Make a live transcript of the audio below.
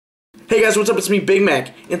Hey guys, what's up? It's me, Big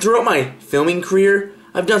Mac. And throughout my filming career,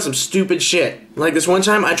 I've done some stupid shit. Like this one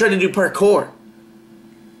time, I tried to do parkour.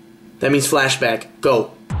 That means flashback.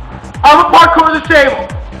 Go. I'm a parkour the table.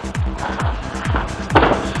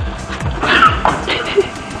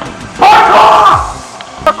 Parkour!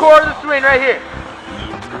 Parkour the swing right here.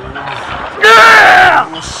 Yeah!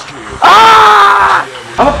 Ah!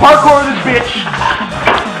 I'm a parkour this bitch.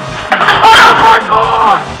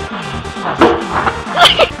 Parkour!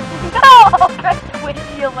 No! That's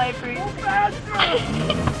windshield wiper.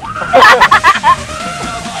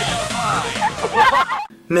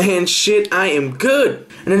 Man, shit, I am good.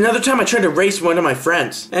 And another time I tried to race one of my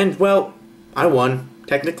friends. And, well, I won,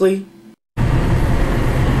 technically.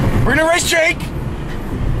 We're gonna race Jake.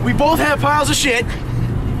 We both have piles of shit.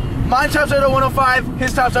 Mine tops out at 105,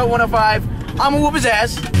 his tops out at 105. I'm gonna whoop his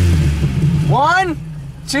ass. 1,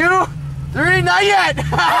 2, 3, not yet!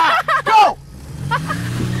 Go!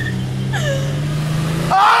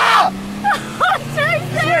 Ah!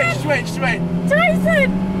 Tyson! Swing. Tyson!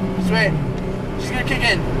 Swing. She's gonna kick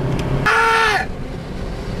in. Ah!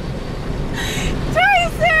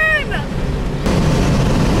 Tyson!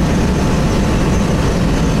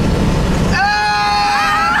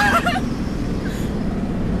 Ah!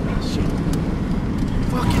 Shit.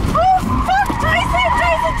 Fucking. Oh, fuck! Tyson!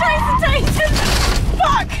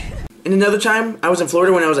 Fuck! And another time, I was in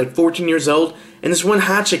Florida when I was like 14 years old, and this one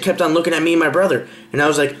hot chick kept on looking at me and my brother, and I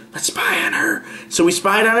was like, let's spy on her. So we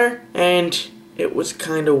spied on her, and it was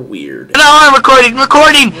kind of weird. No, I'm recording.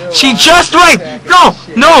 She just waved.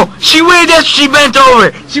 No, she waved as she bent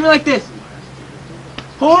over. She went like this.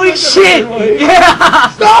 Holy shit! Yeah!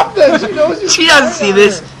 Stop this! She knows She doesn't see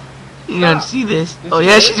this. You don't see this. Oh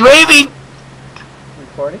yeah, she's waving.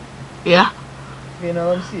 Recording? Yeah. Okay, now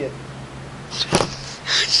let me see it.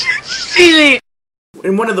 See it.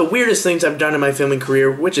 And one of the weirdest things I've done in my filming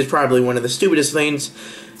career, which is probably one of the stupidest things,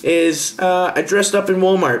 is I dressed up in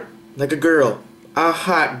Walmart like a girl. A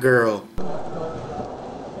hot girl.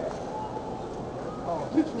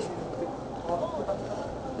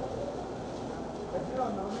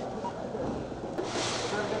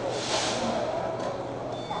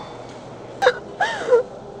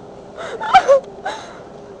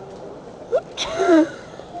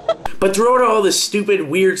 But throughout all this stupid,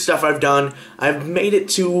 weird stuff I've done, I've made it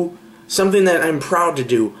to something that I'm proud to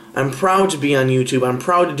do. I'm proud to be on YouTube. I'm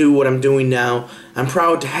proud to do what I'm doing now. I'm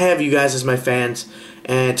proud to have you guys as my fans.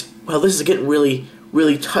 And, well, this is getting really,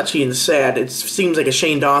 really touchy and sad. It seems like a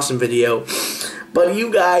Shane Dawson video. But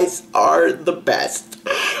you guys are the best.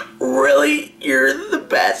 Really, you're the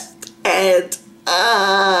best. And,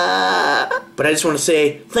 but I just want to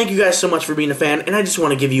say thank you guys so much for being a fan, and I just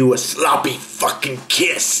want to give you a sloppy fucking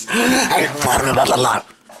kiss.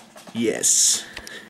 Yes.